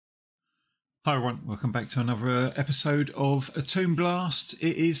Hi everyone, welcome back to another episode of a Toon Blast.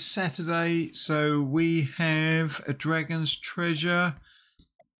 It is Saturday, so we have a Dragon's Treasure,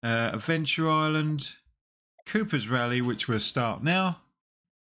 Adventure Island, Cooper's Rally, which we'll start now.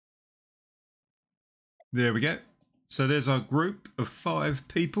 There we go. So there's our group of 5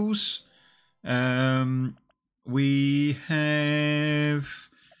 peoples. We have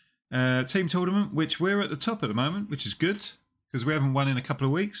a team tournament, which we're at the top at the moment, which is good. Because we haven't won in a couple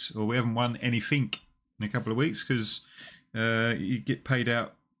of weeks, or we haven't won anything in a couple of weeks, because you get paid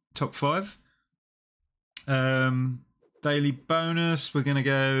out top 5. Daily bonus, we're going to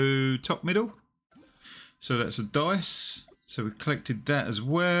go top middle. So that's a dice. So we've collected that as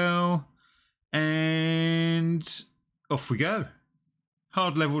well. And off we go.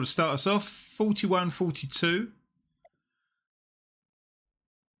 Hard level to start us off, 41, 42.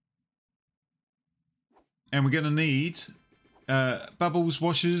 And we're going to need bubbles,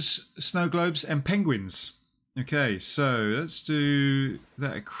 washers, snow globes, and penguins. Okay, so let's do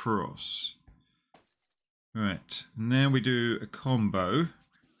that across. Right, now we do a combo.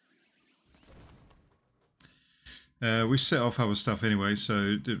 We set off other stuff anyway, so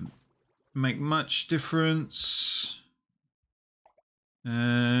it didn't make much difference.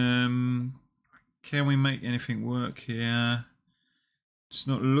 Can we make anything work here? It's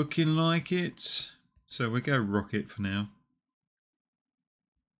not looking like it. So we'll go rocket for now.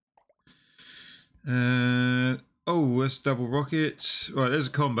 Oh, let's double rocket. Right, there's a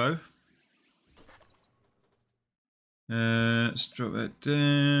combo. Let's drop that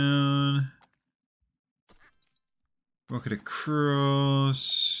down. Rocket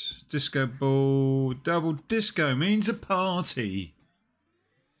across. Disco ball. Double disco means a party.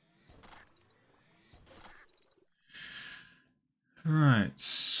 Right,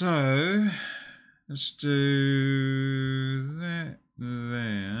 so let's do that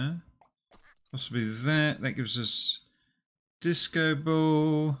there. Possibly that. That gives us disco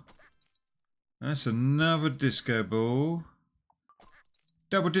ball. That's another disco ball.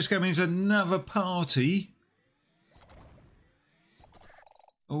 Double disco means another party.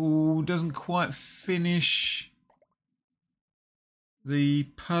 Oh, doesn't quite finish the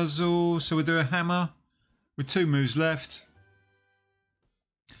puzzle. So we'll do a hammer with 2 moves left.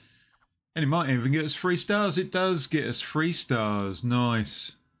 And it might even get us 3 stars. It does get us 3 stars.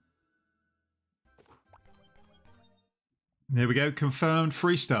 Nice. There we go, confirmed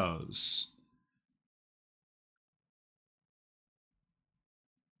 3 stars.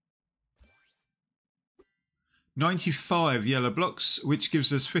 $95 yellow blocks, which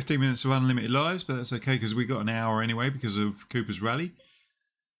gives us 15 minutes of unlimited lives, but that's okay because we got an hour anyway because of Cooper's Rally.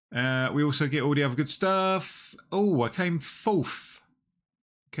 We also get all the other good stuff. Oh, I came 4th.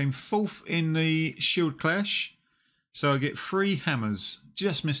 Came 4th in the Shield Clash, so I get 3 hammers.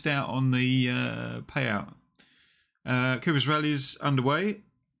 Just missed out on the payout. Cooper's Rally is underway.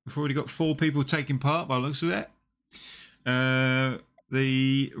 We've already got 4 people taking part by the looks of that.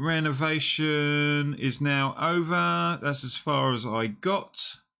 The renovation is now over. That's as far as I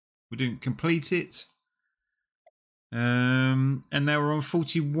got. We didn't complete it. And now we're on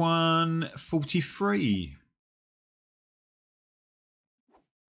 41, 43.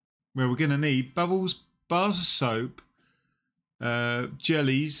 Where we're going to need bubbles, bars of soap,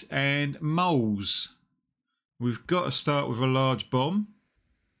 jellies, and moles. We've got to start with a large bomb.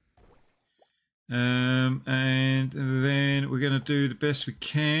 And then we're going to do the best we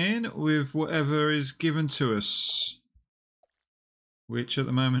can with whatever is given to us. Which at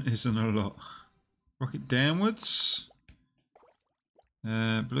the moment isn't a lot. Rocket downwards.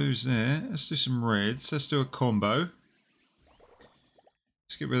 Blues there. Let's do some reds. Let's do a combo.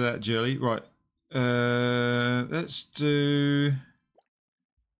 Let's get rid of that jelly. Right. Let's do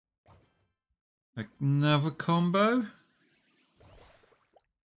another combo.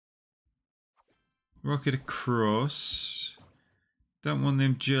 Rocket across. Don't want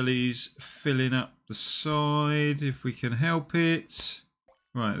them jellies filling up the side if we can help it.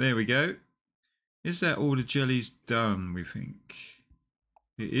 Right, there we go. Is that all the jellies done, we think?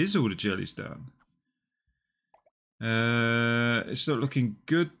 It is all the jellies done. It's not looking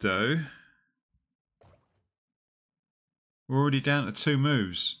good though. We're already down to 2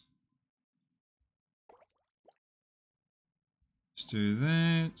 moves. Let's do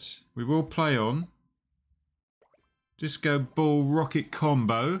that. We will play on. Disco ball rocket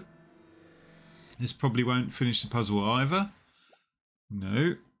combo. This probably won't finish the puzzle either.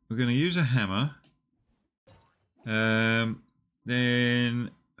 No. We're going to use a hammer. Then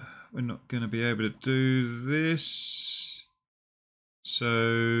we're not going to be able to do this.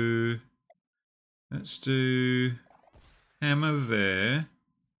 So let's do hammer there.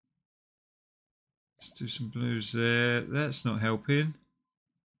 Let's do some blues there. That's not helping.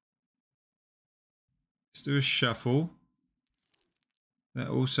 Let's do a shuffle. That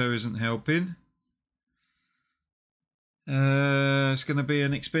also isn't helping. It's going to be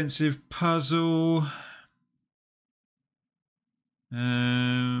an expensive puzzle.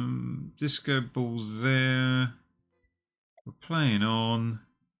 Disco ball there. We're playing on.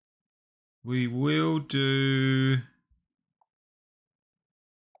 We will do.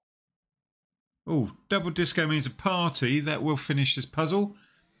 Oh, double disco means a party. That will finish this puzzle.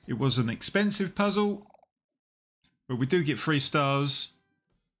 It was an expensive puzzle, but we do get 3 stars.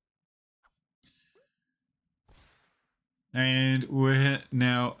 And we're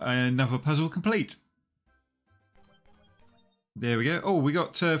now another puzzle complete. There we go. Oh, we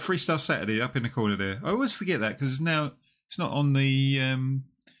got 3-star Saturday up in the corner there. I always forget that because now it's not on the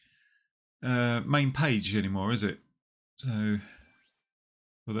main page anymore, is it? So,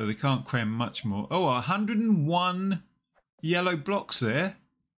 although they can't cram much more. Oh, 101 yellow blocks there.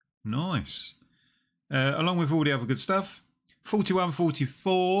 Nice. Along with all the other good stuff.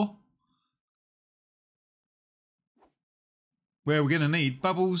 4144. Where we're going to need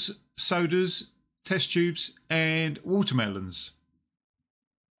bubbles, sodas, test tubes, and watermelons.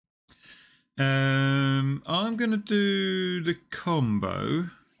 I'm going to do the combo.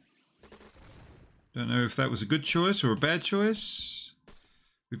 Don't know if that was a good choice or a bad choice.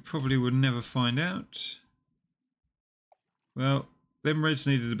 We probably would never find out. Well, them reds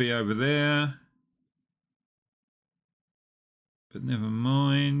needed to be over there. But never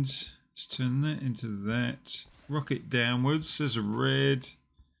mind. Let's turn that into that. Rocket downwards. There's a red.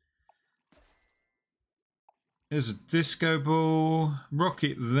 There's a disco ball.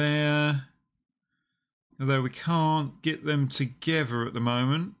 Rocket there. Although we can't get them together at the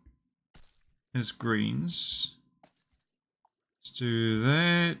moment. There's greens. Let's do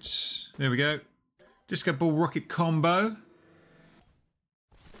that. There we go. Disco ball rocket combo.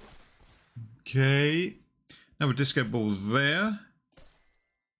 Okay. Another disco ball there.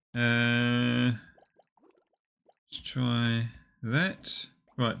 Let's try that.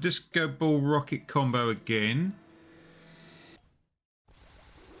 Right, disco ball rocket combo again.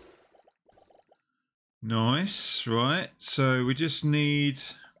 Nice, right. So we just need...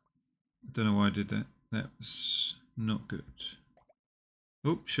 I don't know why I did that. That was not good.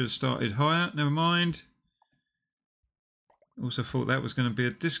 Oops, should have started higher. Never mind. Also thought that was going to be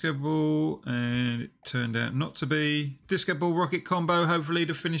a disco ball, and it turned out not to be. Disco ball rocket combo, hopefully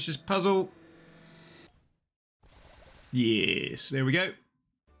to finish this puzzle. Yes, there we go.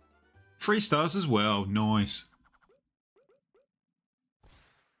 3 stars as well. Nice.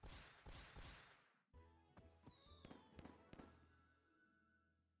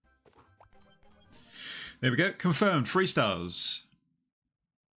 There we go. Confirmed. 3 stars.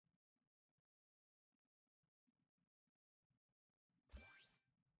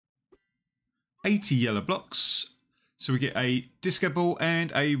 $80 yellow blocks. So we get a disco ball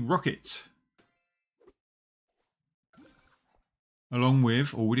and a rocket. Along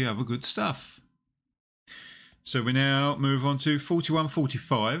with all the other good stuff. So we now move on to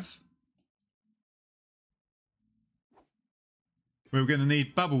 4145. Where we're going to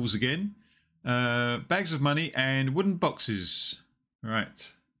need bubbles again. Bags of money and wooden boxes.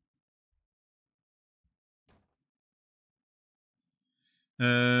 Right.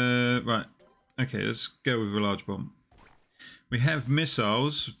 Right. Okay, let's go with a large bomb. We have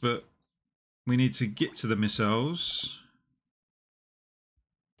missiles, but we need to get to the missiles.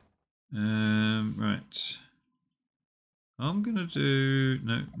 Right. I'm gonna do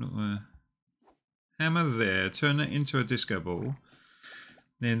no, not there. Hammer there. Turn it into a disco ball.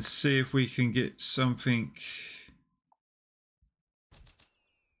 Then see if we can get something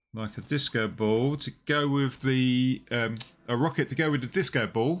like a disco ball to go with the a rocket to go with the disco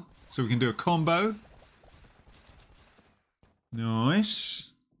ball, so we can do a combo. Nice.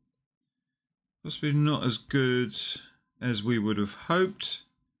 Possibly not as good as we would have hoped,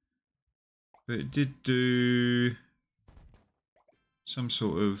 but it did do some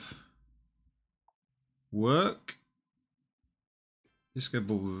sort of work. Disco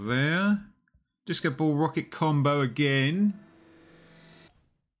ball there. Disco ball rocket combo again.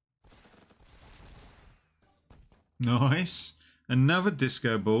 Nice. Another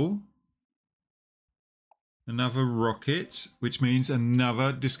disco ball. Another rocket, which means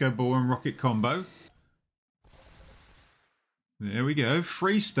another disco ball and rocket combo. There we go.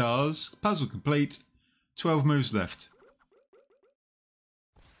 3 stars. Puzzle complete. 12 moves left.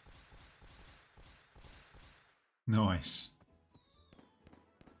 Nice.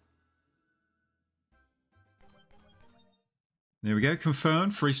 There we go.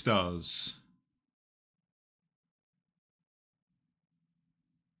 Confirmed. 3 stars.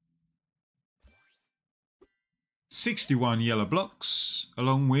 61 yellow blocks,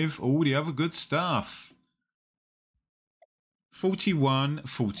 along with all the other good stuff. 41,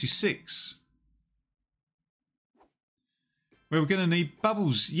 46. Well, we're going to need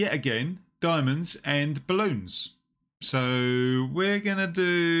bubbles yet again, diamonds and balloons. So we're going to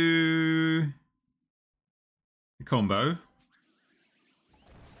do the combo.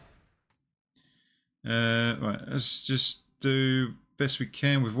 Right, let's just do best we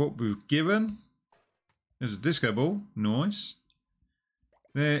can with what we've given. There's a disco ball, nice.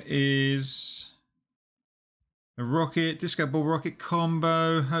 There is a rocket, disco ball rocket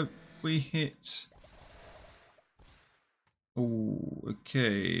combo. Hope we hit. Oh,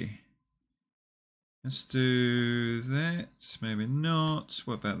 okay. Let's do that. Maybe not.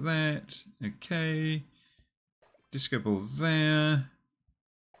 What about that? Okay. Disco ball there.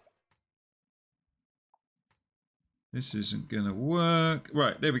 This isn't going to work.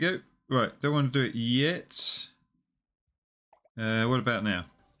 Right, there we go. Right, don't want to do it yet. What about now?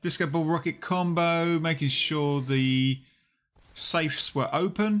 Disco ball rocket combo, making sure the safes were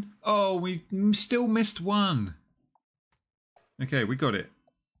open. Oh, we still missed one. Okay, we got it.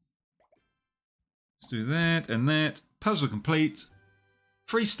 Let's do that and that. Puzzle complete.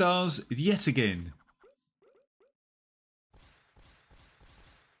 3 stars yet again.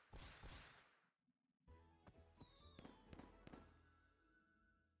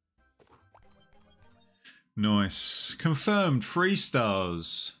 Nice. Confirmed 3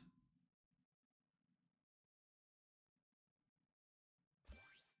 stars.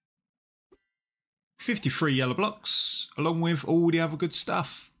 $53 yellow blocks, along with all the other good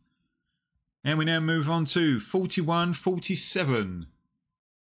stuff. And we now move on to 41, 47.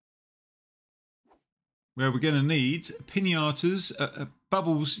 Where we're going to need pinatas,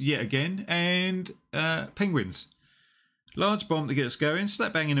 bubbles yet again, and penguins. Large bomb to get us going,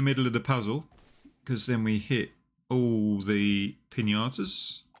 slap bang in the middle of the puzzle, because then we hit all the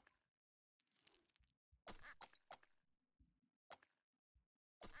pinatas.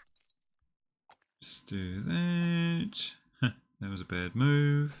 Let's do that. That was a bad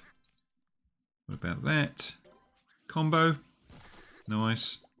move. What about that? Combo.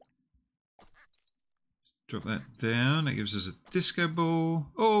 Nice. Drop that down. That gives us a disco ball.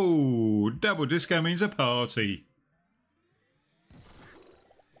 Oh, double disco means a party.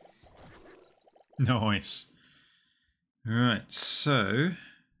 Nice. Right, so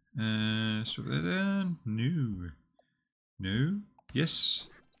let's drop that down. No. No. Yes.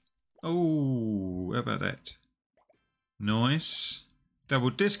 Oh, how about that? Nice. Double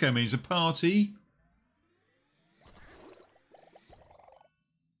disco means a party.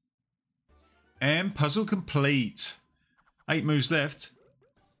 And puzzle complete. 8 moves left.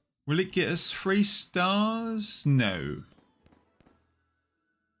 Will it get us 3 stars? No.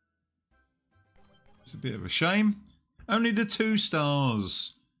 It's a bit of a shame. Only the 2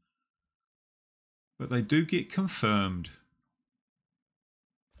 stars. But they do get confirmed.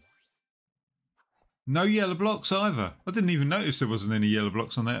 No yellow blocks either. I didn't even notice there wasn't any yellow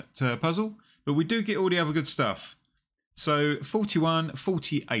blocks on that puzzle. But we do get all the other good stuff. So 41,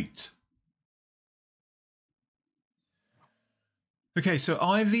 48. Okay, so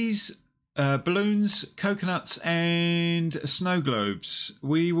ivies, balloons, coconuts and snow globes.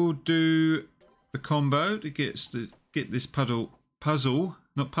 We will do the combo to get this puzzle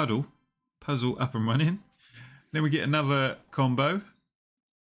up and running. Then we get another combo.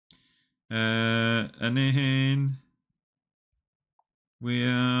 And then we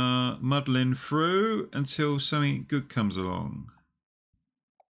are muddling through until something good comes along.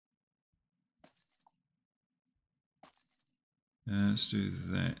 Let's do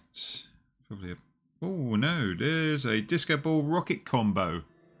that. Probably a... Oh no, there's a disco ball rocket combo.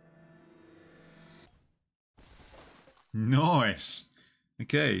 Nice.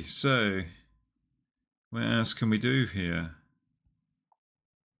 Okay, so what else can we do here?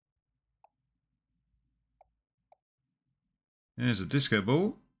 There's a disco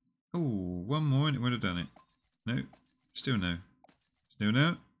ball. Oh, one more and it would have done it. No, still no. Still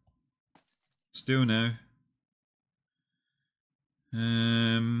no. Still no.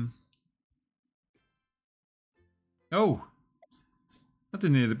 Oh, I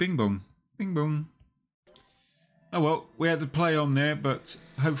didn't hear the bing bong. Bing bong. Oh well, we had to play on there, but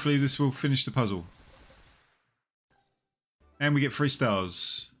hopefully this will finish the puzzle. And we get 3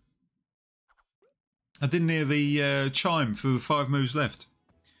 stars. I didn't hear the chime for the 5 moves left.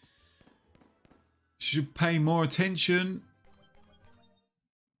 Should pay more attention.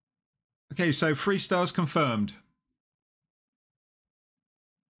 Okay, so 3 stars confirmed.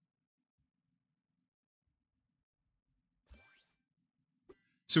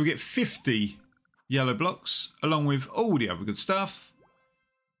 So we get 50 yellow blocks, along with all the other good stuff.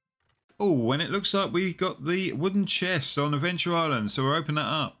 Oh, and it looks like we got the wooden chest on Adventure Island, so we'll open that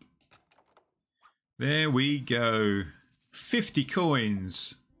up. There we go. 50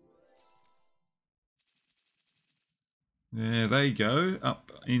 coins. There they go,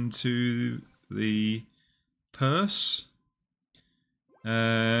 up into the purse.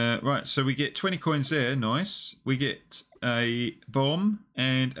 Right, so we get 20 coins there, nice. We get a bomb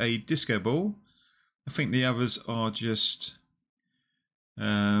and a disco ball. I think the others are just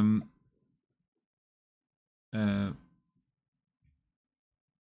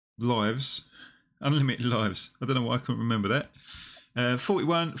lives. Unlimited lives. I don't know why I couldn't remember that.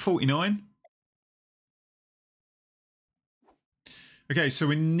 41, 49. Okay, so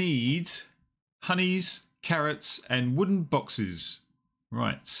we need honeys, carrots, and wooden boxes.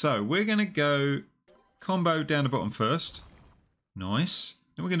 Right, so we're going to go combo down the bottom first. Nice.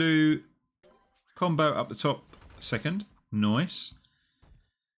 Then we're going to do combo up the top second. Nice.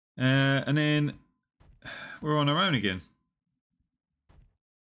 And then we're on our own again.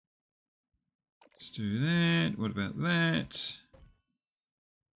 Let's do that. What about that?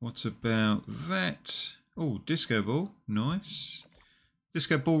 What about that? Oh, disco ball. Nice.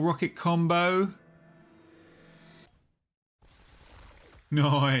 Disco ball rocket combo.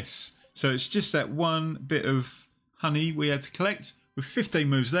 Nice. So it's just that one bit of honey we had to collect. With 15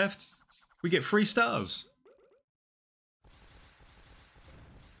 moves left, we get 3 stars.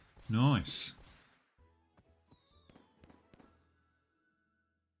 Nice.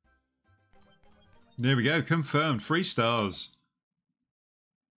 There we go. Confirmed. 3 stars.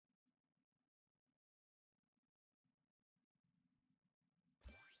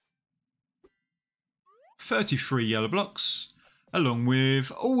 $33 yellow blocks, along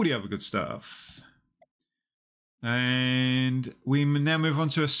with all the other good stuff. And we now move on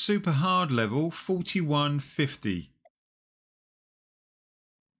to a super hard level, 4150.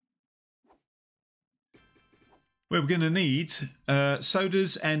 Where we're going to need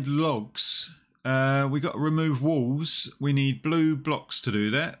sodas and logs. We got to remove walls. We need blue blocks to do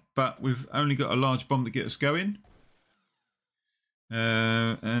that, but we've only got a large bomb to get us going.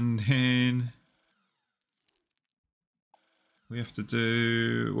 And then we have to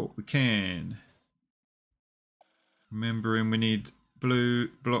do what we can. Remembering we need blue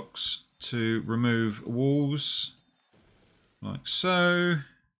blocks to remove walls. Like so.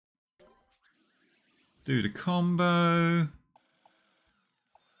 Do the combo.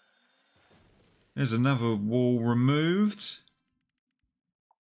 There's another wall removed.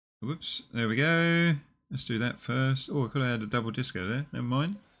 Whoops, there we go. Let's do that first. Oh, I could have had a double disco there. Never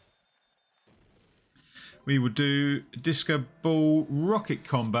mind. We will do disco ball rocket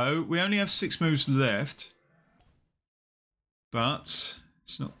combo. We only have 6 moves left, but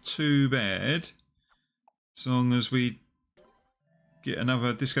it's not too bad as long as we get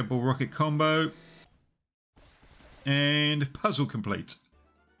another disco ball rocket combo and puzzle complete.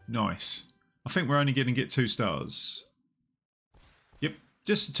 Nice. I think we're only going to get 2 stars. Yep,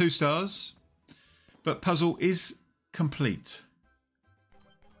 just 2 stars, but puzzle is complete.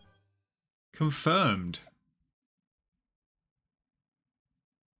 Confirmed.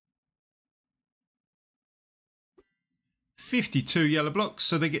 $52 yellow blocks,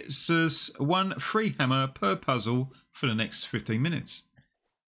 so that gets us 1 free hammer per puzzle for the next 15 minutes.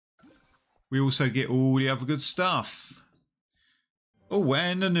 We also get all the other good stuff. Oh,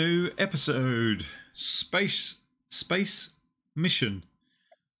 and a new episode. Space Mission.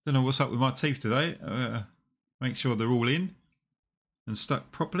 Don't know what's up with my teeth today. Make sure they're all in and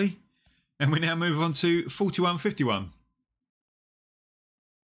stuck properly. And we now move on to 4151.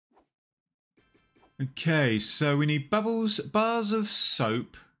 Okay, so we need bubbles, bars of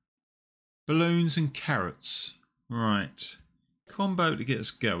soap, balloons and carrots. Right. Combo to get us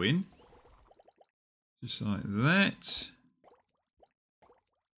going. Just like that.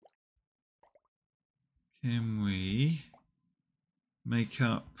 Can we make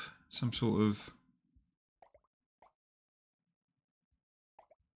up some sort of...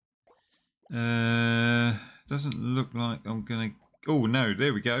 doesn't look like I'm gonna... Oh no,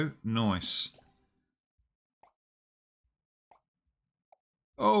 there we go. Nice.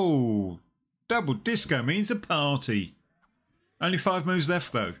 Oh, double disco means a party. Only 5 moves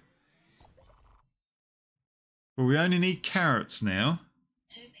left though. Well, we only need carrots now.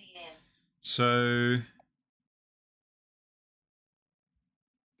 2 p.m. So...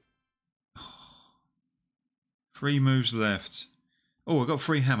 3 moves left. Oh, I got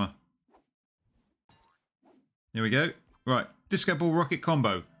 3 hammer. There we go. Right, disco ball rocket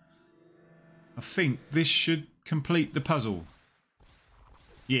combo. I think this should complete the puzzle.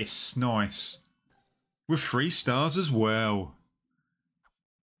 Yes, nice. with 3 stars as well.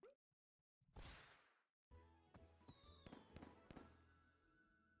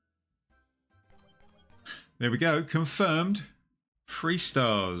 There we go, confirmed. 3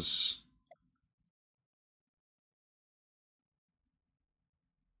 stars.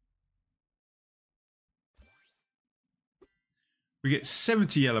 We get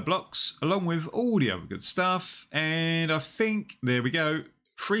 70 yellow blocks along with all the other good stuff. And I think, there we go,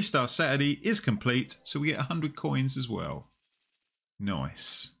 3-star Saturday is complete. So we get 100 coins as well.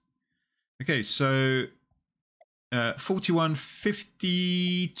 Nice. Okay, so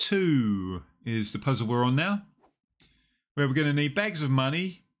 4152 is the puzzle we're on now. Where we're going to need bags of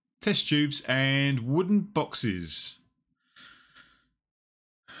money, test tubes and wooden boxes.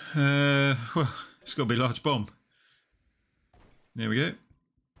 Well, it's got to be a large bomb. There we go.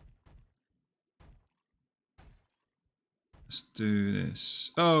 Let's do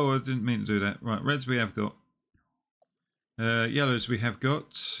this. Oh, I didn't mean to do that. Right, reds we have got. Yellows we have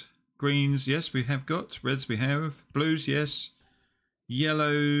got. Greens, yes, we have got. Reds we have. Blues, yes.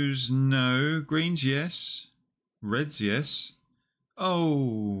 Yellows, no. Greens, yes. Reds, yes.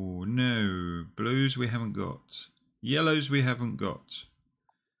 Oh, no. Blues we haven't got. Yellows we haven't got.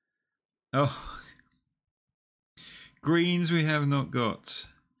 Oh. Greens we have not got.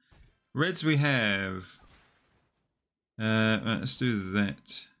 Reds we have. Right, let's do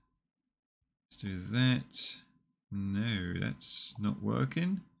that. Let's do that. No, that's not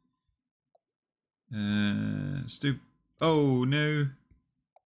working. Let's do... Oh, no.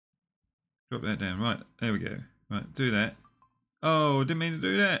 Drop that down. Right, there we go. Right, do that. Oh, didn't mean to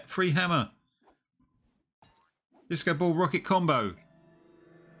do that. Free hammer. Disco ball rocket combo.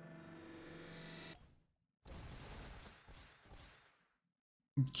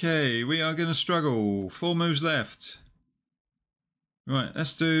 Okay, we are going to struggle. 4 moves left. Right,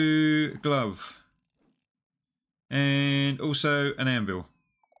 let's do glove. And also an anvil.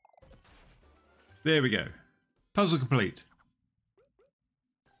 There we go. Puzzle complete.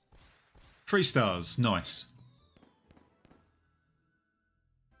 3 stars. Nice.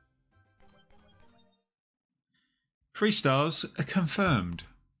 Three stars are confirmed.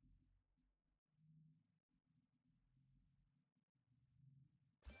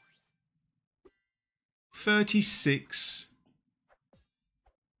 $36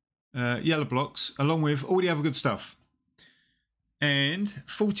 yellow blocks along with all the other good stuff. And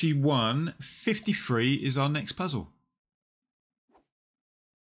 4153 is our next puzzle.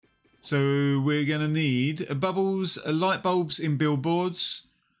 So we're going to need bubbles, light bulbs in billboards,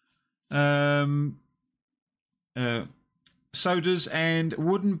 sodas and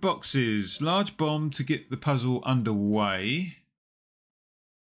wooden boxes. Large bomb to get the puzzle underway.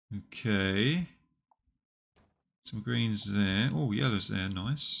 Okay. Some greens there. Oh, yellows there.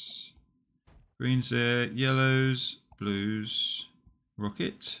 Nice. Greens there. Yellows. Blues.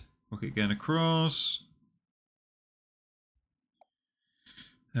 Rocket. Rocket going across.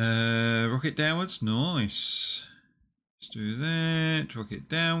 Rocket downwards. Nice. Let's do that. Rocket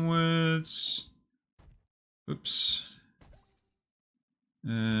downwards. Oops.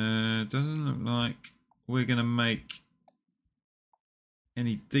 Doesn't look like we're going to make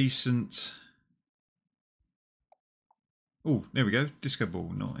any decent... Oh, there we go. Disco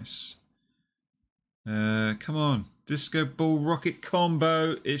ball. Nice. Come on. Disco ball rocket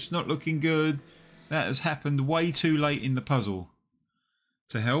combo. It's not looking good. That has happened way too late in the puzzle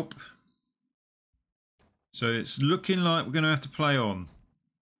to help. So it's looking like we're going to have to play on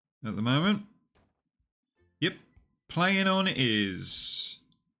at the moment. Yep. Playing on it is.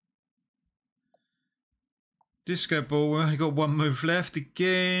 Disco ball. We've only got 1 move left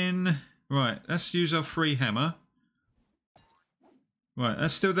again. Right. Let's use our free hammer. Right, that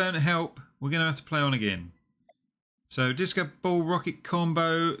still don't help. We're going to have to play on again. So, disco ball rocket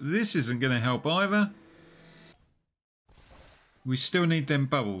combo. This isn't going to help either. We still need them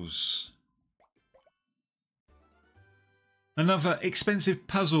bubbles. Another expensive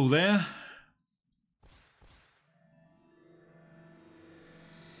puzzle there.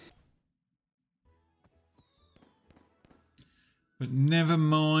 But never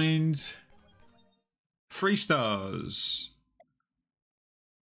mind. 3 stars.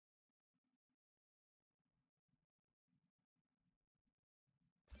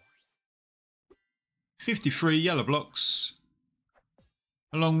 $53 yellow blocks,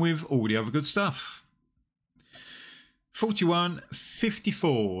 along with all the other good stuff.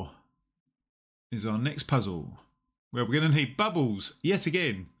 4154 is our next puzzle, where we're going to need bubbles yet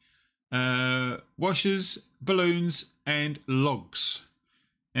again, washers, balloons, and logs.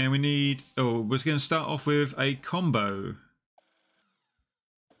 And we need, oh, we're going to start off with a combo.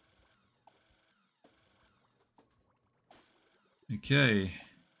 Okay.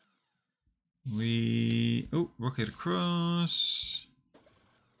 Rocket across.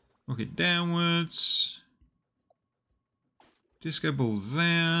 Rocket downwards. Disco ball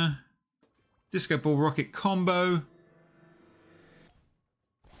there. Disco ball rocket combo.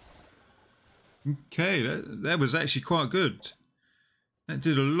 Okay, that was actually quite good. That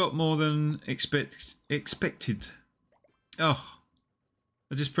did a lot more than expected. Oh,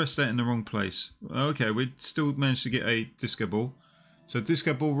 I just pressed that in the wrong place. Okay, we still managed to get a disco ball. So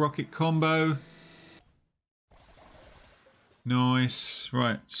disco ball rocket combo. Nice.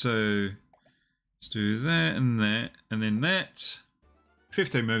 Right, so let's do that and then that.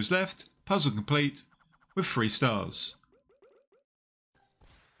 15 moves left. Puzzle complete with 3 stars.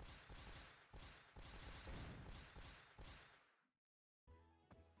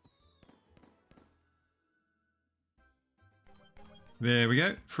 There we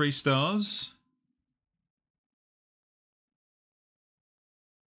go. 3 stars.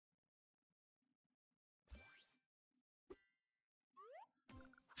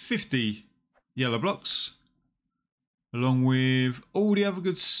 $50 yellow blocks, along with all the other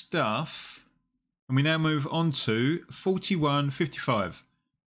good stuff. And we now move on to 41.55,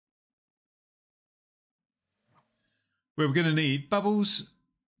 where we're going to need bubbles,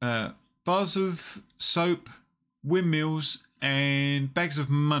 bars of soap, windmills, and bags of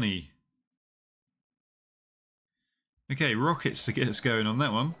money. Okay, rockets to get us going on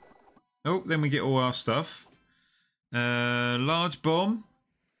that one. Oh, then we get all our stuff. Large bomb.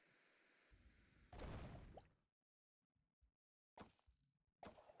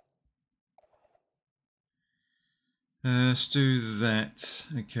 Let's do that.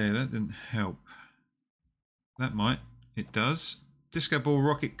 Okay, that didn't help. That might. It does. Disco ball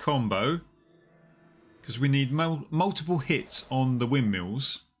rocket combo. Because we need multiple hits on the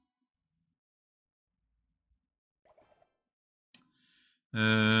windmills.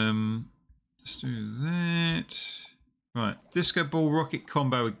 Let's do that. Right, disco ball rocket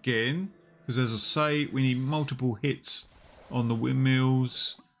combo again. Because as I say, we need multiple hits on the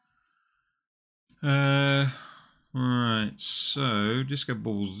windmills. Right, so disco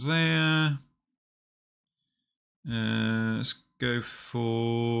ball there. Let's go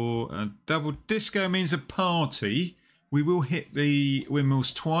for a double. Disco means a party. We will hit the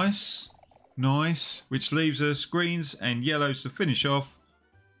windmills twice. Nice. Which leaves us greens and yellows to finish off.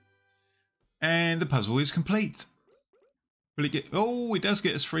 And the puzzle is complete. Will it get... Oh, it does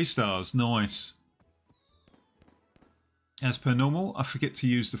get us 3 stars. Nice. As per normal, I forget to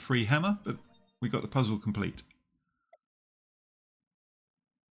use the free hammer, but we got the puzzle complete.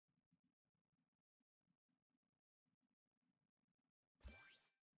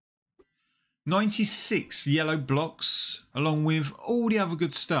 $96 yellow blocks, along with all the other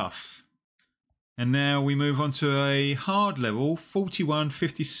good stuff. And now we move on to a hard level,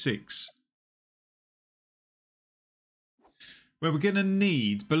 41.56. Where we're going to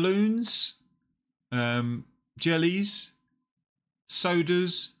need balloons, jellies,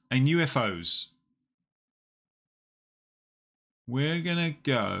 sodas, and UFOs. We're going to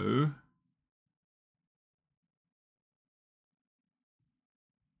go...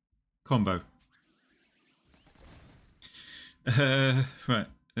 combo. Right,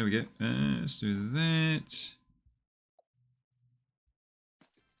 there we go. Let's do that.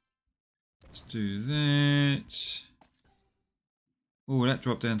 Let's do that. Oh, that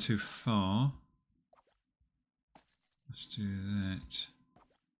dropped down too far. Let's do that.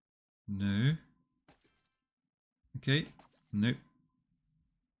 No. Okay. Nope.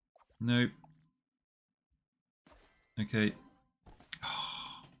 Nope. Okay.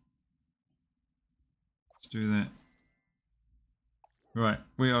 Let's do that. Right,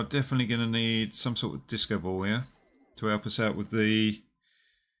 we are definitely going to need some sort of disco ball here to help us out with the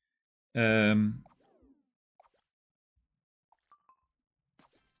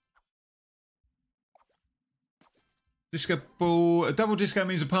disco ball. A double disco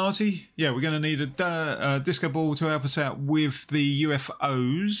means a party. Yeah, we're going to need a disco ball to help us out with the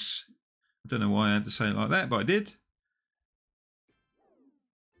UFOs. I don't know why I had to say it like that, but I did.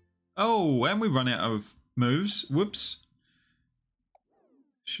 Oh, and we run out of moves. Whoops.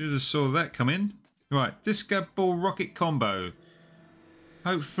 Should have saw that come in. Right, disco ball rocket combo.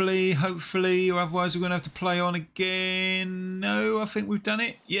 Hopefully, or otherwise we're going to have to play on again. No, I think we've done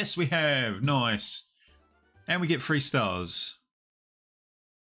it. Yes, we have. Nice. And we get 3 stars.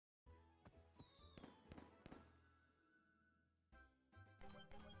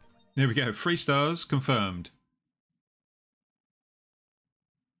 There we go. 3 stars confirmed.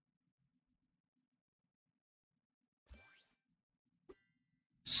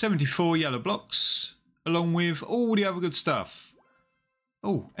 $74 yellow blocks, along with all the other good stuff.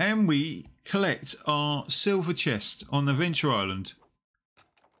 Oh, and we collect our silver chest on the Venture Island.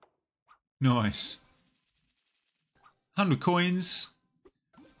 Nice. 100 coins,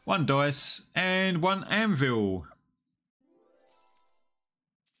 1 dice, and 1 anvil.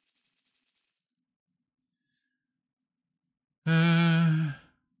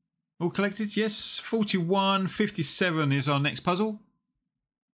 All collected, yes. 41.57 is our next puzzle.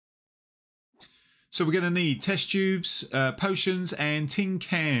 So we're going to need test tubes, potions, and tin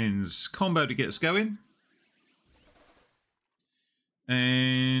cans. Combo to get us going.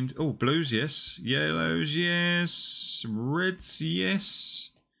 And, oh, blues, yes. Yellows, yes. Reds, yes.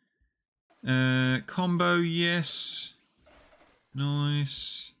 Combo, yes.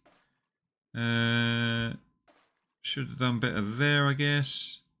 Nice. Should have done better there, I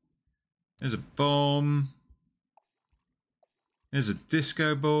guess. There's a bomb. There's a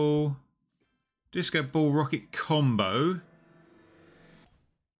disco ball. Disco ball rocket combo.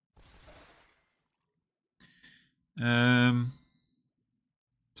 Turn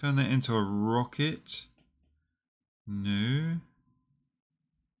that into a rocket. No.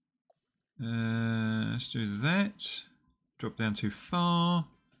 Let's do that. Drop down too far.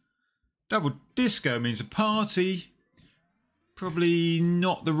 Double disco means a party. Probably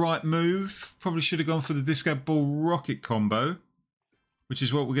not the right move. Probably should have gone for the disco ball rocket combo, which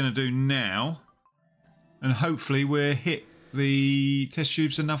is what we're going to do now. And hopefully we'll hit the test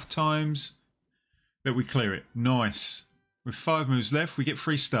tubes enough times that we clear it. Nice. With 5 moves left, we get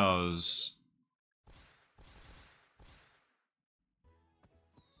 3 stars.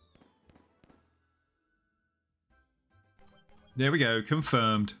 There we go.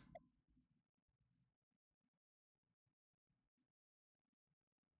 Confirmed.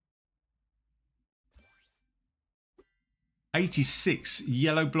 $86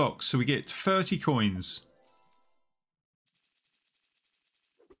 yellow blocks, so we get 30 coins.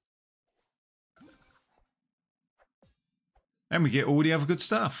 And we get all the other good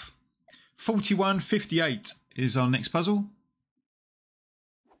stuff. 41.58 is our next puzzle.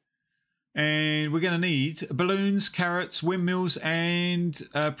 And we're going to need balloons, carrots, windmills, and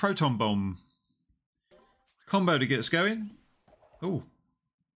a proton bomb. Combo to get us going. Oh,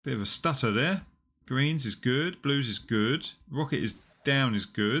 bit of a stutter there. Greens is good. Blues is good. Rocket is down is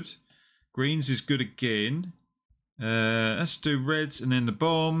good. Greens is good again. Let's do reds and then the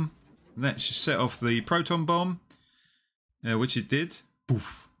bomb. And that should set off the proton bomb. Which it did.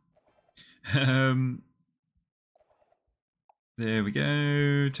 Poof. There we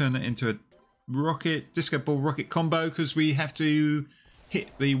go. Turn that into a rocket. Disco ball rocket combo because we have to hit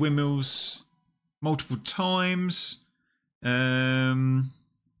the windmills multiple times.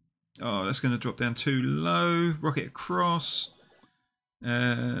 Oh, that's going to drop down too low. Rocket across.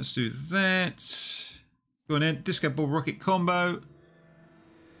 Let's do that. Go on then. Disco ball rocket combo.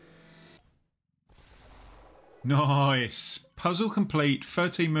 Nice. Puzzle complete.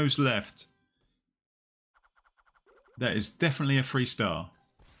 13 moves left. That is definitely a 3-star.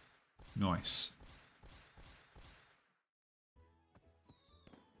 Nice.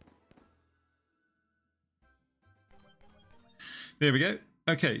 There we go.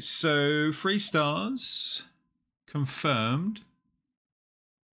 Okay, so 3 stars. Confirmed.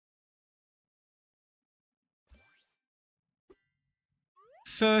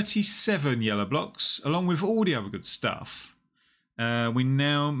 $37 yellow blocks, along with all the other good stuff. We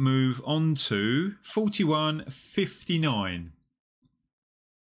now move on to 41.59.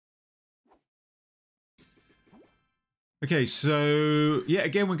 Okay, so yeah,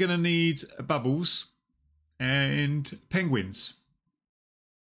 again we're going to need bubbles and penguins.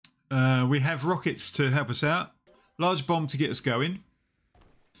 We have rockets to help us out. Large bomb to get us going.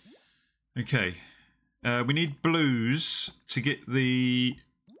 Okay. We need blues to get the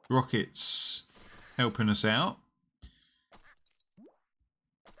rockets helping us out.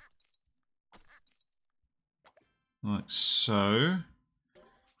 Like so.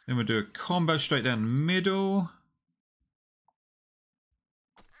 Then we'll do a combo straight down the middle.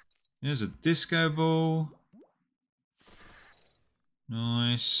 There's a disco ball.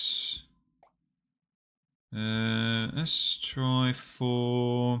 Nice. Let's try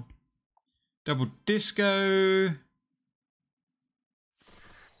for double disco.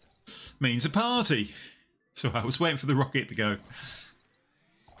 Means a party. So I was waiting for the rocket to go.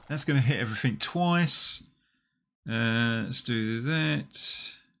 That's going to hit everything twice. Let's do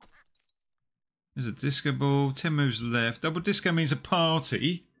that. There's a disco ball. 10 moves left. Double disco means a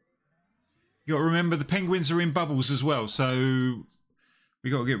party. You got to remember the penguins are in bubbles as well, so we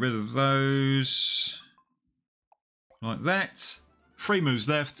got to get rid of those. Like that. 3 moves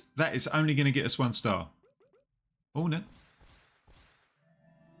left. That is only going to get us 1 star. Oh no.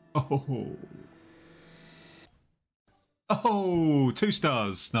 Oh. Oh, 2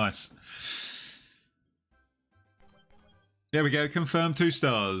 stars. Nice. There we go. Confirmed 2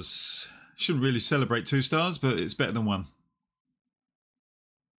 stars. Shouldn't really celebrate 2 stars, but it's better than 1.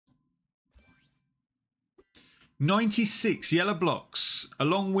 96 yellow blocks,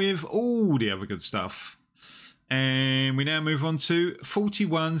 along with all the other good stuff. And we now move on to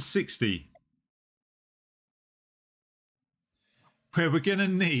 4160. Where we're going to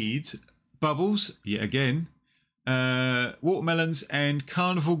need bubbles, yet again, watermelons and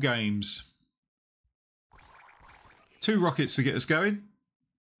carnival games. 2 rockets to get us going.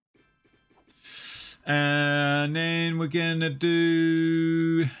 And then we're going to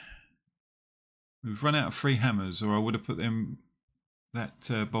do... We've run out of 3 hammers, or I would have put them that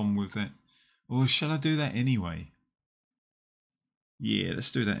bomb with that. Or shall I do that anyway? Yeah,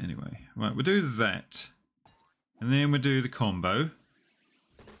 let's do that anyway. Right, we'll do that. And then we'll do the combo.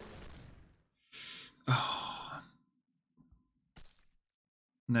 Oh.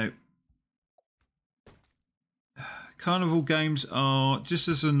 No. Carnival games are just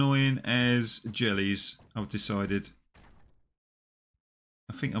as annoying as jellies, I've decided.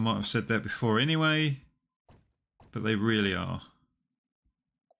 I think I might have said that before anyway, but they really are.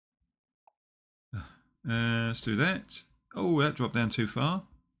 Let's do that. Oh, that dropped down too far.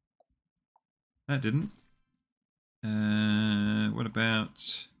 That didn't. What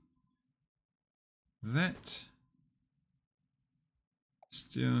about that?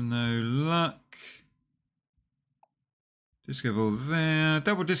 Still no luck. Disco ball there.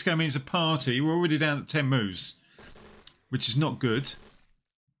 Double disco means a party. We're already down at 10 moves, which is not good.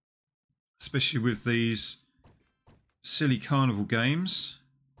 Especially with these silly carnival games.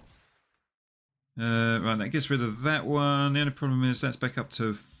 Right, that gets rid of that one. The only problem is that's back up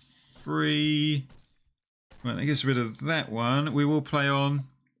to 3. Right, that gets rid of that one. We will play on.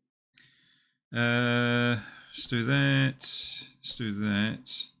 Let's do that. Let's do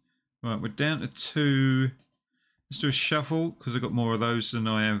that. Right, we're down to 2. Let's do a shuffle because I've got more of those than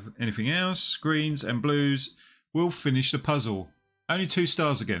I have anything else. Greens and blues will finish the puzzle. Only 2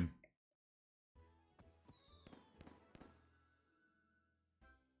 stars again.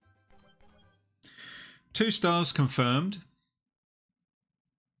 2 stars confirmed.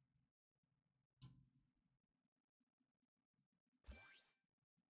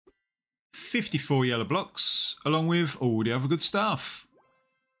 $54 yellow blocks, along with all the other good stuff.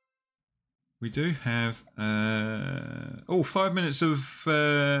 We do have 5 minutes of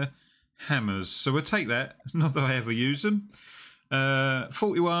hammers, so we'll take that. Not that I ever use them.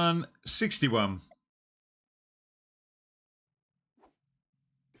 41.61.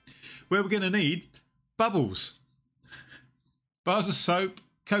 Where we're going to need bubbles, bars of soap,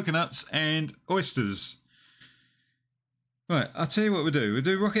 coconuts, and oysters. Right, I'll tell you what we'll do. We'll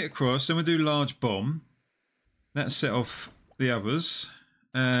do rocket across, then we'll do large bomb. That set off the others.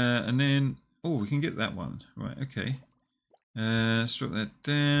 And then, oh, we can get that one. Right, okay. Let's drop that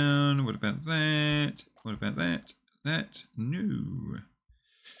down. What about that? What about that? That? No.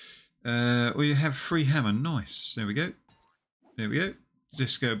 Well, you have 3 hammer. Nice. There we go. There we go.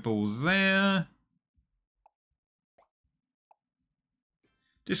 Disco ball there.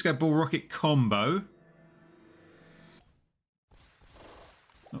 Disco ball rocket combo.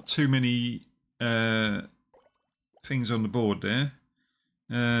 Not too many things on the board there.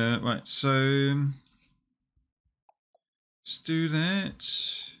 Right, so let's do that.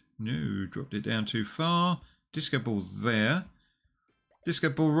 No, dropped it down too far. Disco ball there. Disco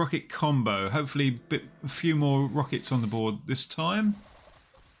ball rocket combo. Hopefully a few more rockets on the board this time.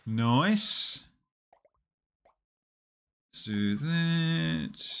 Nice. Let's do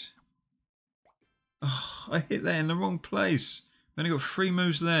that. Oh, I hit that in the wrong place. I've only got 3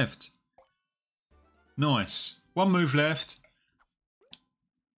 moves left. Nice. 1 move left.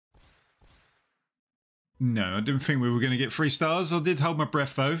 No, I didn't think we were going to get 3 stars. I did hold my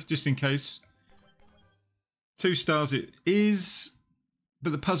breath though, just in case. 2 stars it is,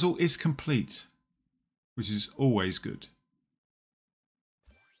 but the puzzle is complete, which is always good.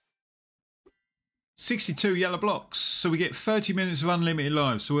 62 yellow blocks, so we get 30 minutes of unlimited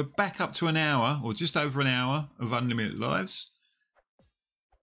lives. So we're back up to an hour, or just over an hour of unlimited lives.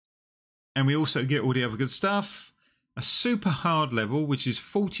 And we also get all the other good stuff. A super hard level, which is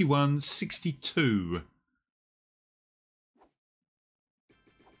 41.62.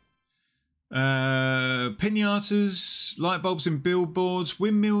 Pinatas, light bulbs and billboards,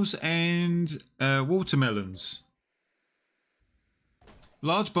 windmills and watermelons.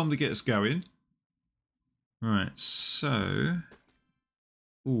 Large bomb to get us going. Right, so...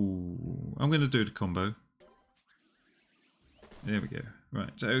 Ooh, I'm going to do the combo. There we go.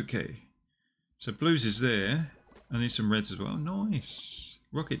 Right, okay. So blues is there. I need some reds as well. Nice.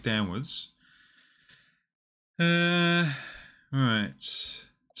 Rocket downwards. Right.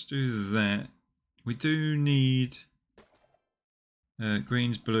 Let's do that. We do need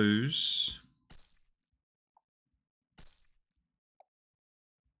greens, blues.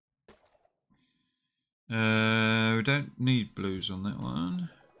 We don't need blues on that one.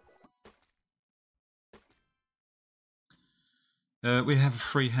 We have a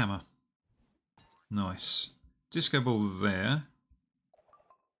free hammer. Nice. Disco ball there.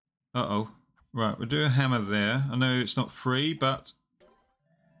 Uh-oh. Right, we'll do a hammer there. I know it's not free, but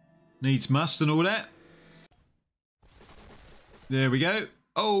needs must and all that. There we go.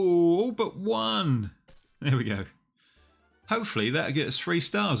 Oh, all but one. There we go. Hopefully that'll get us 3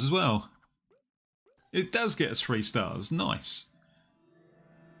 stars as well. It does get us 3 stars. Nice.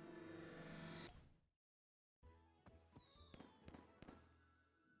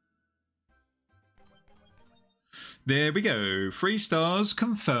 There we go. 3 stars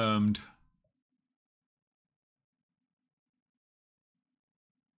confirmed.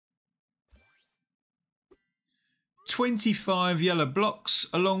 $25 yellow blocks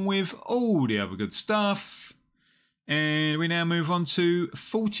along with all the other good stuff. And we now move on to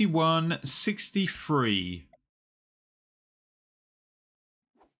 4163.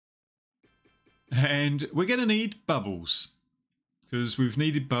 And we're going to need bubbles, because we've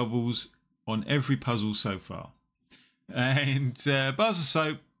needed bubbles on every puzzle so far. And bars of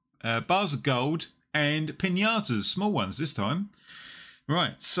soap, bars of gold, and pinatas, small ones this time.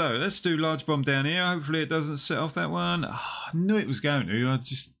 Right, so let's do large bomb down here. Hopefully it doesn't set off that one. Oh, I knew it was going to. I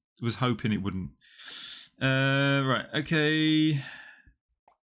just was hoping it wouldn't. Right, okay.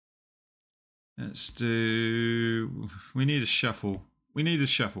 Let's do... We need a shuffle. We need a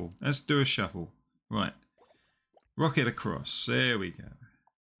shuffle. Let's do a shuffle. Right. Rocket across. There we go.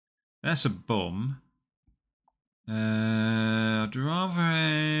 That's a bomb. I'd rather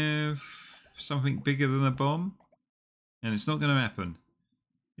have something bigger than a bomb. And it's not going to happen.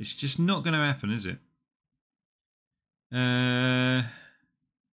 It's just not going to happen, is it? Do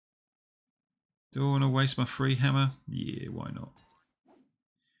I want to waste my free hammer? Yeah, why not?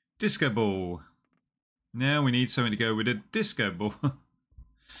 Disco ball. Now we need something to go with a disco ball.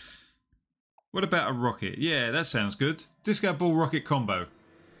 What about a rocket? Yeah, that sounds good. Disco ball rocket combo.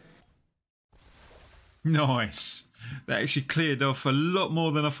 Nice. That actually cleared off a lot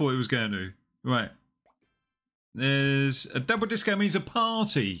more than I thought it was going to. Right. There's a double disco means a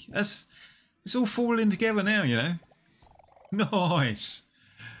party. It's all falling together now, you know. Nice.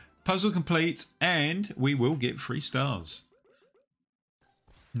 Puzzle complete, and we will get 3 stars.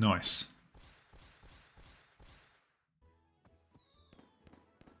 Nice.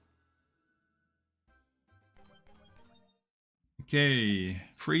 Okay,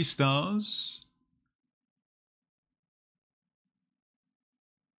 3 stars.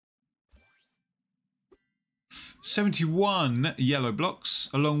 $71 yellow blocks,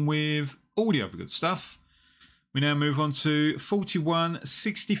 along with all the other good stuff. We now move on to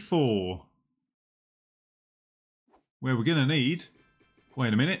 4164. Where we're going to need...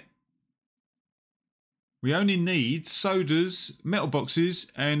 Wait a minute. We only need sodas, metal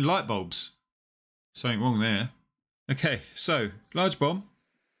boxes, and light bulbs. Something wrong there. Okay, so large bomb.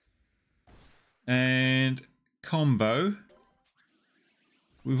 And combo.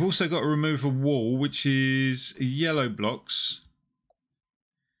 We've also got to remove a wall, which is yellow blocks.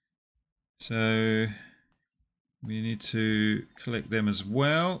 So we need to collect them as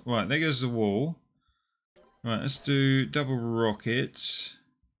well. Right, there goes the wall. Right, let's do double rocket.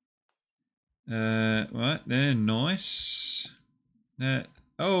 Right, there, nice.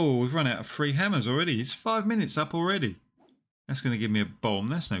 Oh, we've run out of free hammers already. It's 5 minutes up already. That's going to give me a bomb.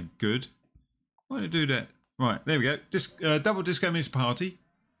 That's no good. Why did I do that? Right, there we go. Double disco means party.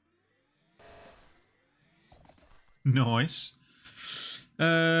 Nice.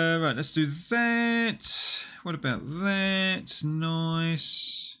 Right, let's do that. What about that?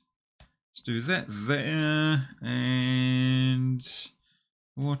 Nice. Let's do that there. And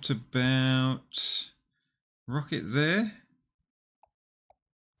what about rocket there?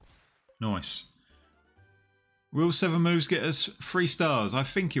 Nice. Will 7 moves get us 3 stars? I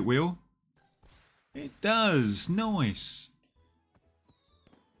think it will. It does. Nice.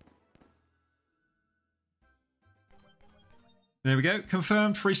 There we go.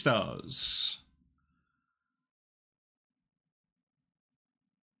 Confirmed 3 stars.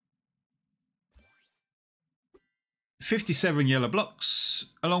 $57 yellow blocks,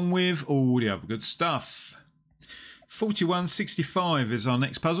 along with all the other good stuff. 4165 is our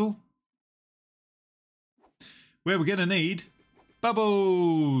next puzzle, where we're going to need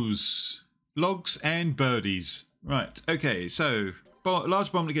Bubbles, logs and birdies. Right, okay, so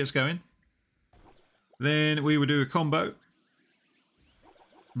large bomb that gets going. Then we will do a combo.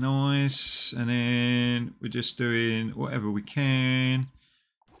 Nice, and then we're just doing whatever we can.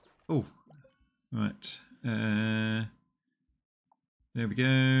 Oh, right. There we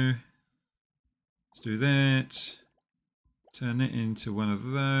go. Let's do that. Turn it into one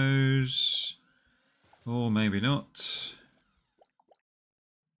of those. Or maybe not.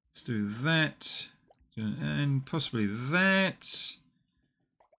 Let's do that. And possibly that.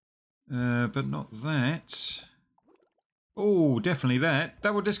 But not that. Oh, definitely that.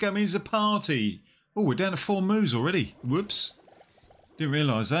 Double disco means a party. Oh, we're down to 4 moves already. Whoops. Didn't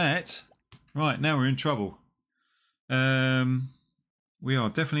realise that. Right, now we're in trouble. We are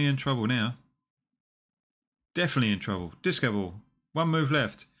definitely in trouble now. Definitely in trouble. Disco ball. 1 move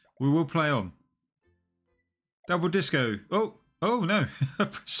left. We will play on. Double disco. Oh, no. I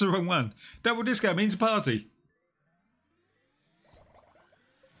pressed the wrong one. Double disco means a party.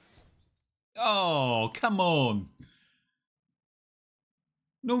 Oh, come on.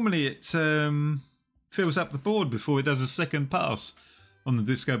 Normally it fills up the board before it does a second pass on the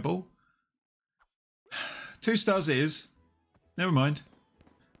disco ball. 2 stars it is. Never mind.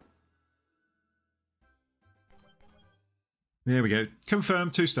 There we go.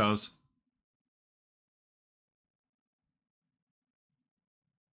 Confirm 2 stars.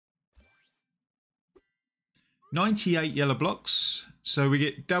 $98 yellow blocks. So we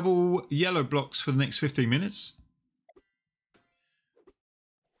get double yellow blocks for the next 15 minutes.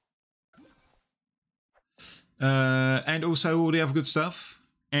 And also all the other good stuff.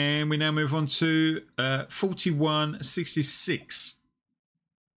 And we now move on to 4166.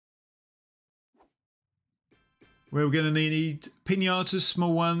 Where we're going to need pinatas,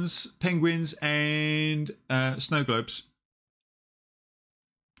 small ones, penguins, and snow globes.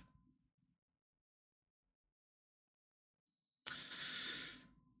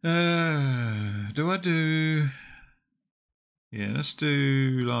 Do I do... Yeah, let's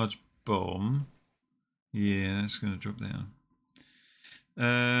do large bomb. Yeah, that's going to drop down.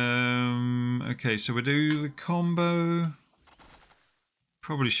 Okay, so we do the combo.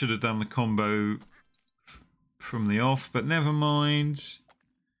 Probably should have done the combo from the off, but never mind.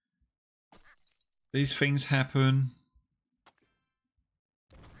 These things happen.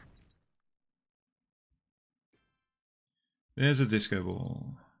 There's a disco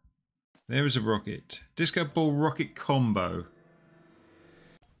ball. There is a rocket. Disco ball rocket combo.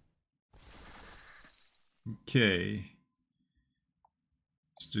 Okay.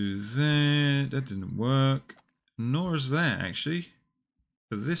 Let's do that. That didn't work. Nor is that, actually.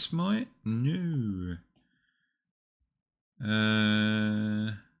 But this might? No.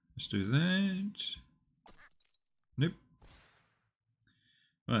 Let's do that. Nope.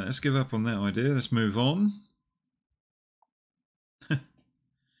 Right, let's give up on that idea. Let's move on.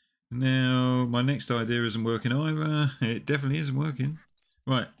 Now, my next idea isn't working either. It definitely isn't working.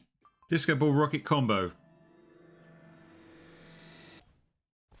 Right. Disco ball rocket combo.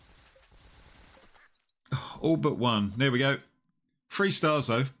 Oh, all but one. There we go. 3 stars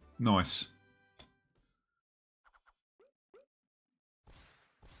though. Nice.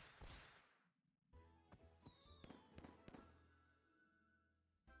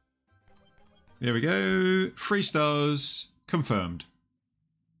 There we go. 3 stars confirmed.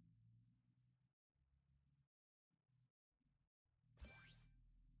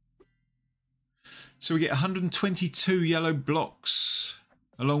 So we get 122 yellow blocks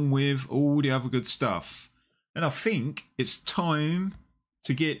along with all the other good stuff. And I think it's time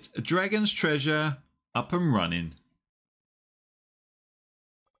to get a Dragon's Treasure up and running.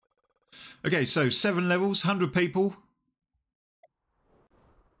 Okay, so 7 levels, 100 people.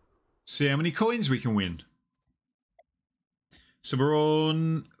 See how many coins we can win. So we're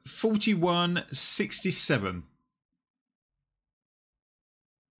on 4167.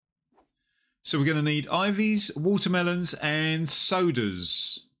 So we're going to need ivies, watermelons, and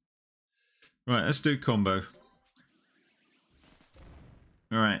sodas. Right, let's do combo.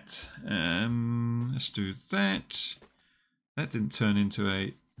 All right, let's do that. That didn't turn into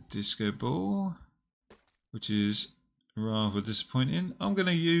a disco ball, which is rather disappointing. I'm going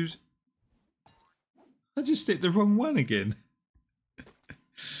to use... I just hit the wrong one again.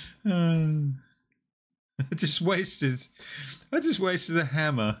 I just wasted a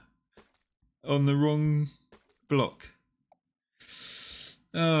hammer on the wrong block.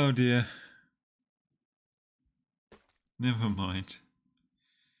 Oh dear. Never mind.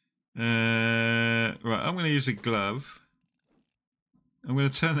 Right, I'm going to use a glove. I'm going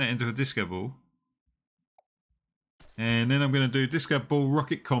to turn that into a disco ball. And then I'm going to do disco ball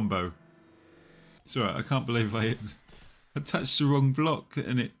rocket combo. It's alright, I can't believe I touched the wrong block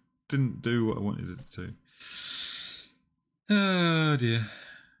and it didn't do what I wanted it to. Oh dear.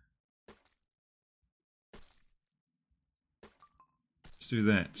 Let's do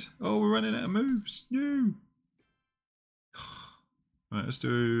that. Oh, we're running out of moves. No. Right, let's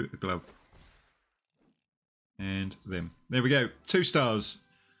do a glove. And them. There we go. 2 stars.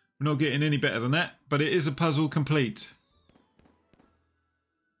 We're not getting any better than that, but it is a puzzle complete.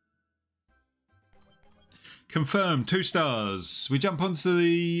 Confirmed, 2 stars. We jump onto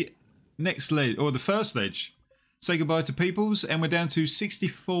the next ledge, or the first ledge. Say goodbye to peoples, and we're down to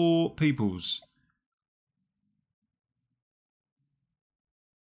 64 peoples.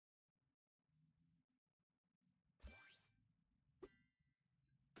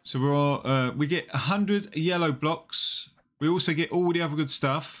 So we get 100 yellow blocks. We also get all the other good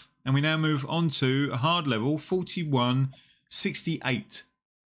stuff, and we now move on to a hard level, 4168.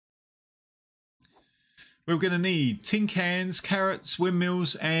 We're going to need tin cans, carrots,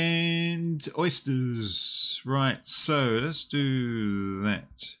 windmills, and oysters. Right, so let's do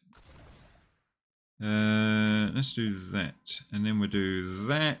that. Let's do that. And then we'll do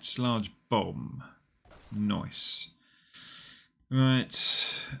that. Large bomb. Nice. Right,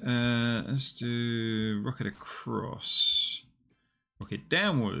 let's do rocket across. Rocket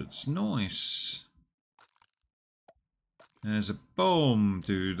downwards. Nice. There's a bomb.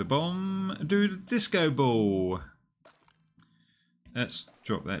 Do the bomb. Do the disco ball. Let's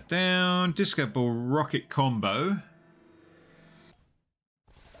drop that down. Disco ball rocket combo.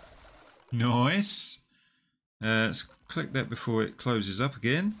 Nice. Let's click that before it closes up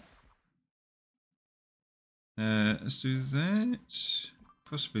again. Let's do that.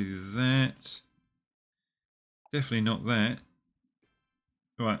 Possibly that. Definitely not that.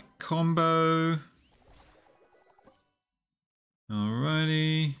 Right, combo.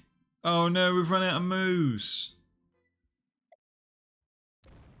 Alrighty. Oh no, we've run out of moves.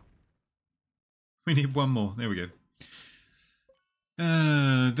 We need one more. There we go.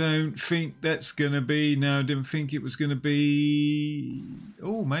 Don't think that's going to be... No, didn't think it was going to be...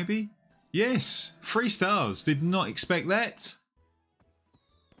 Oh, maybe? Yes, 3 stars. Did not expect that.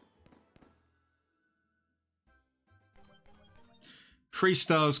 Three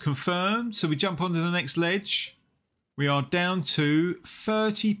stars confirmed. So we jump onto the next ledge. We are down to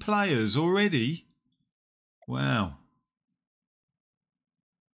 30 players already. Wow.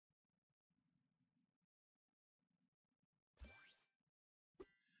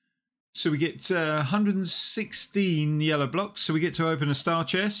 So we get 116 yellow blocks. So we get to open a star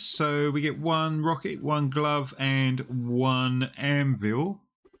chest. So we get 1 rocket, 1 glove, and 1 anvil.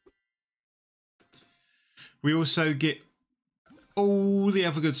 We also get all the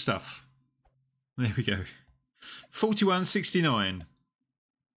other good stuff. There we go. 4169.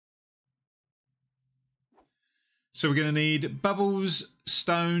 So we're going to need bubbles,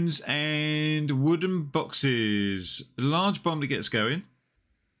 stones, and wooden boxes. A large bomb to get us going.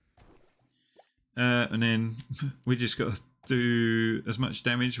 And then we just got to do as much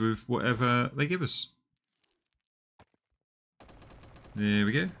damage with whatever they give us. There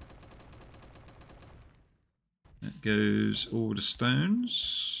we go. That goes all the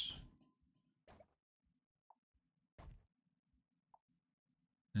stones.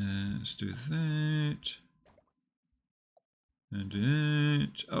 Let's do that. And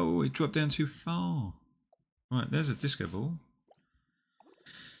that. Oh, it dropped down too far. Right, there's a disco ball.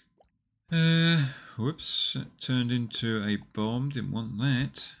 Whoops, that turned into a bomb. Didn't want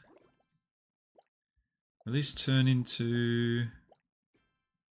that. At least turn into...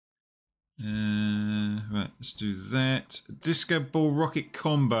 right, let's do that. Disco ball rocket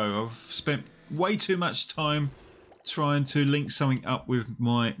combo. I've spent way too much time trying to link something up with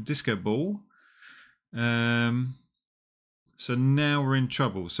my disco ball. So now we're in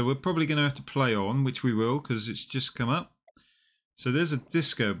trouble. So we're probably going to have to play on, which we will, because it's just come up. So there's a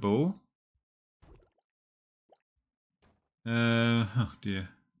disco ball. Oh dear.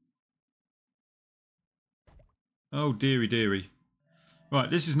 Oh dearie dearie.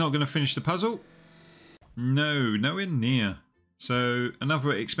 Right, this is not going to finish the puzzle. No, nowhere near. So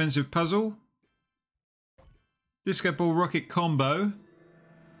another expensive puzzle. Disco ball rocket combo.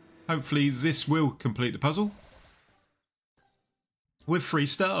 Hopefully this will complete the puzzle. With 3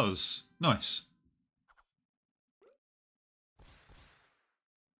 stars. Nice.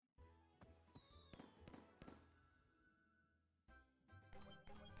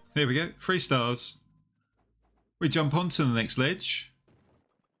 There we go, 3 stars. We jump on to the next ledge.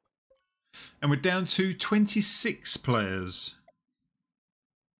 And we're down to 26 players.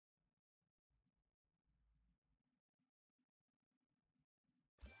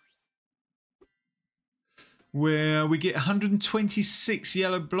 where we get 126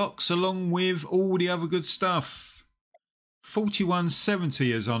 yellow blocks along with all the other good stuff.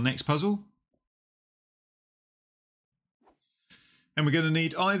 4170 is our next puzzle. And we're going to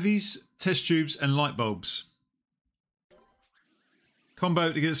need ivies, test tubes and light bulbs.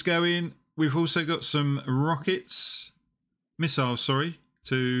 Combo to get us going. We've also got some missiles, sorry,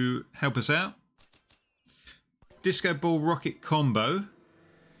 to help us out. Disco ball rocket combo.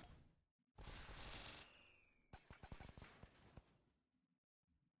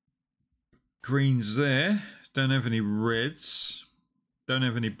 Greens there. Don't have any reds. Don't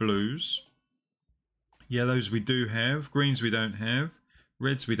have any blues. Yellows we do have. Greens we don't have.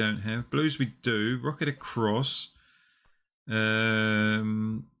 Reds we don't have. Blues we do. Rocket across.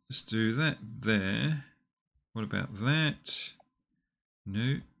 Let's do that there. What about that?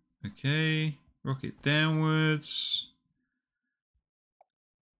 No. Okay. Rocket downwards.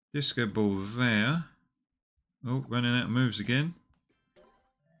 Disco ball there. Oh, running out of moves again.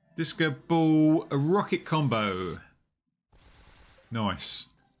 Disco ball, a rocket combo. Nice.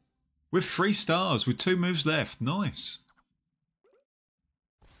 With 3 stars, with 2 moves left. Nice.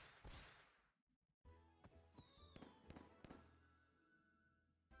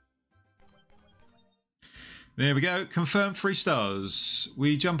 There we go. Confirmed 3 stars.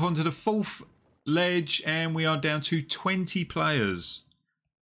 We jump onto the 4th ledge and we are down to 20 players.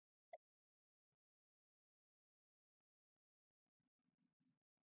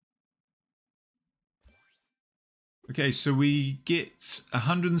 Okay, so we get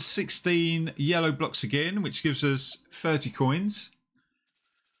 116 yellow blocks again, which gives us 30 coins.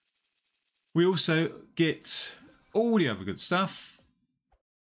 We also get all the other good stuff.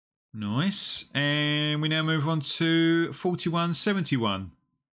 Nice. And we now move on to 4171.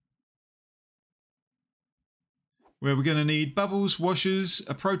 Where we're going to need bubbles, washers,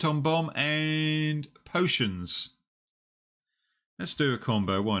 a proton bomb, and potions. Let's do a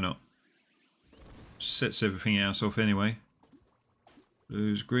combo, why not? Sets everything else off anyway.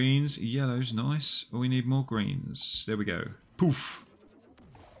 Blues, greens, yellows, nice. Oh, we need more greens. There we go. Poof.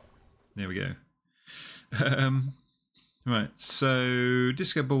 There we go. Right, so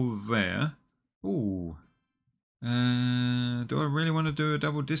disco ball there. Ooh. Do I really want to do a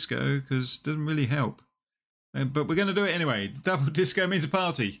double disco? Because it doesn't really help. But we're going to do it anyway. Double disco means a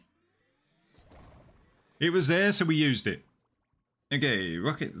party. It was there, so we used it. Okay,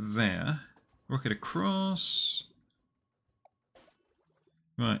 rocket there. Rocket across.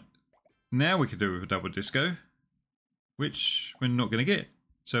 Right. Now we can do it with a double disco. Which we're not going to get.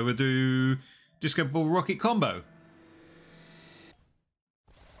 So we'll do disco ball rocket combo.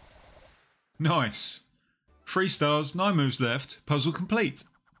 Nice. 3 stars, 9 moves left. Puzzle complete.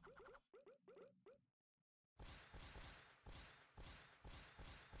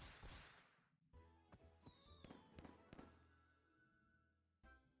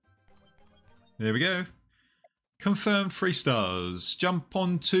 There we go. Confirmed 3 stars. Jump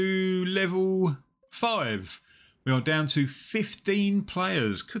on to level 5. We are down to 15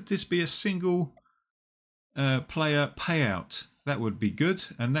 players. Could this be a single player payout? That would be good.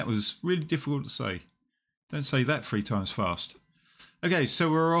 And that was really difficult to say. Don't say that 3 times fast. Okay, so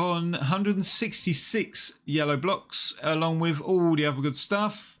we're on 166 yellow blocks along with all the other good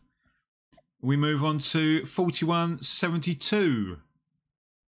stuff. We move on to 4172.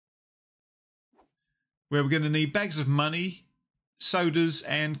 Where we're going to need bags of money, sodas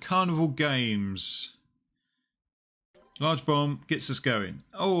and carnival games. Large bomb gets us going.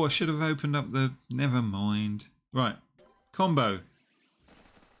 Oh, I should have opened up the... Never mind. Right. Combo.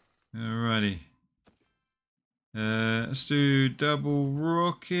 Alrighty. Let's do double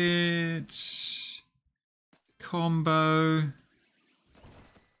rocket. Combo.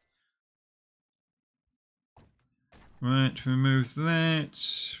 Right, remove that.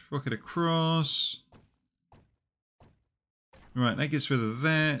 Rocket across. Right, that gets rid of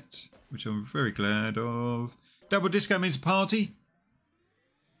that, which I'm very glad of. Double disco means a party.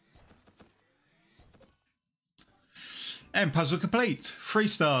 And puzzle complete. 3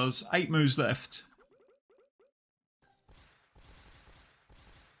 stars, 8 moves left.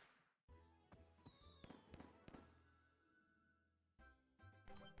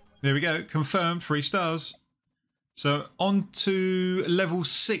 There we go, confirmed 3 stars. So on to level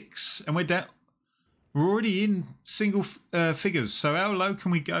 6, and we're down. We're already in single figures, so how low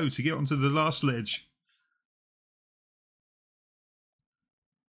can we go to get onto the last ledge?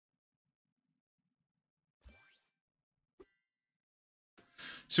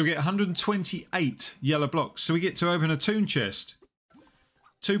 So we get 128 yellow blocks. So we get to open a toon chest.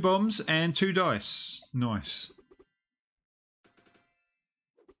 2 bombs and 2 dice. Nice.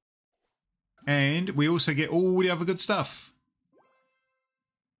 And we also get all the other good stuff.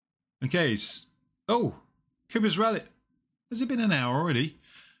 Okay. Oh, Cooper's Rally. Has it been an hour already?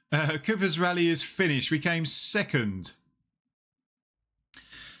 Cooper's Rally is finished. We came second.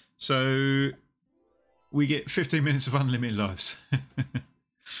 So we get 15 minutes of unlimited lives.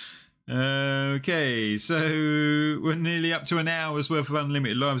 Okay, so we're nearly up to an hour's worth of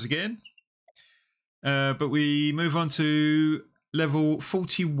unlimited lives again. But we move on to level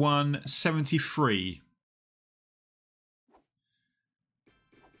 4173.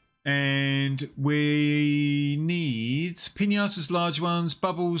 And we need pinatas, large ones,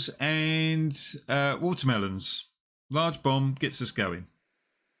 bubbles, and watermelons. Large bomb gets us going.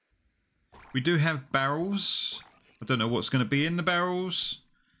 We do have barrels. I don't know what's going to be in the barrels.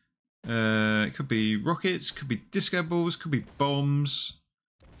 It could be rockets, could be disco balls, could be bombs.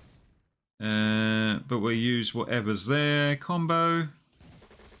 But we'll use whatever's there. Combo.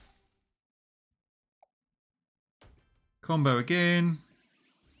 Combo again.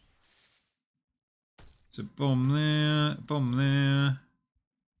 It's a bomb there, bomb there.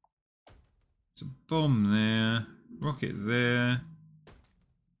 It's a bomb there, rocket there.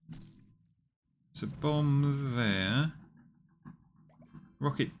 It's a bomb there.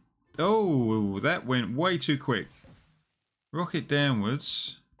 Rocket. Oh, that went way too quick. Rocket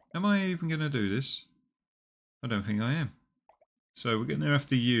downwards. Am I even going to do this? I don't think I am. So we're going to have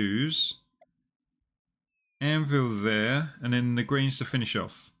to use anvil there, and then the greens to finish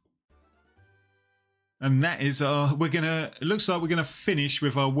off. And that is our, it looks like we're gonna finish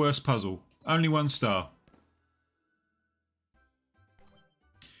with our worst puzzle. Only 1 star.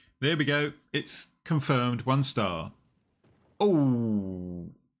 There we go. It's confirmed, 1 star. Oh,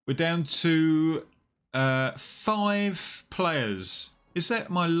 we're down to 5 players. Is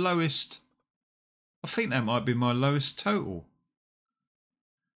that my lowest? I think that might be my lowest total.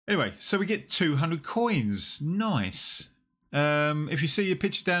 Anyway, so we get 200 coins. Nice. If you see your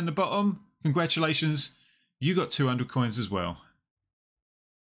picture down the bottom, congratulations, you got 200 coins as well.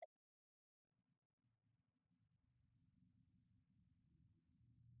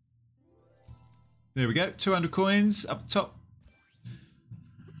 There we go, 200 coins up top.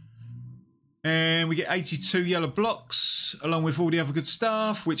 And we get 82 yellow blocks along with all the other good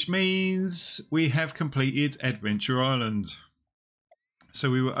stuff, which means we have completed Adventure Island.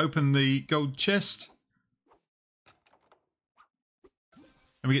 So we will open the gold chest.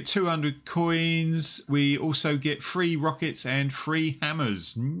 And we get 200 coins. We also get 3 rockets and 3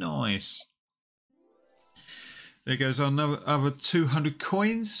 hammers. Nice. There goes our other 200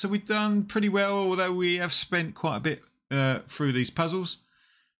 coins. So we've done pretty well, although we have spent quite a bit through these puzzles.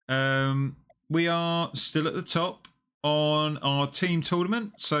 We are still at the top on our team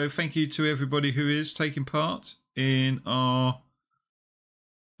tournament. So thank you to everybody who is taking part in our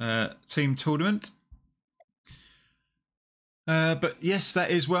team tournament. But yes,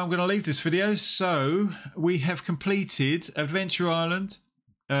 that is where I'm going to leave this video. So we have completed Adventure Island,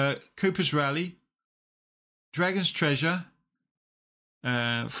 Cooper's Rally, Dragon's Treasure,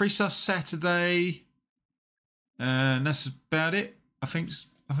 3-star Saturday, and that's about it. I think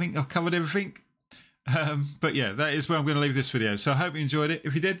I've covered everything. But yeah, that is where I'm going to leave this video. So I hope you enjoyed it.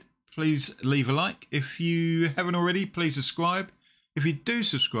 If you did, please leave a like. If you haven't already, please subscribe. If you do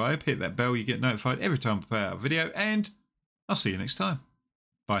subscribe, hit that bell. You get notified every time I put out a video, and I'll see you next time.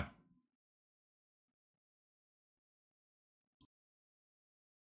 Bye.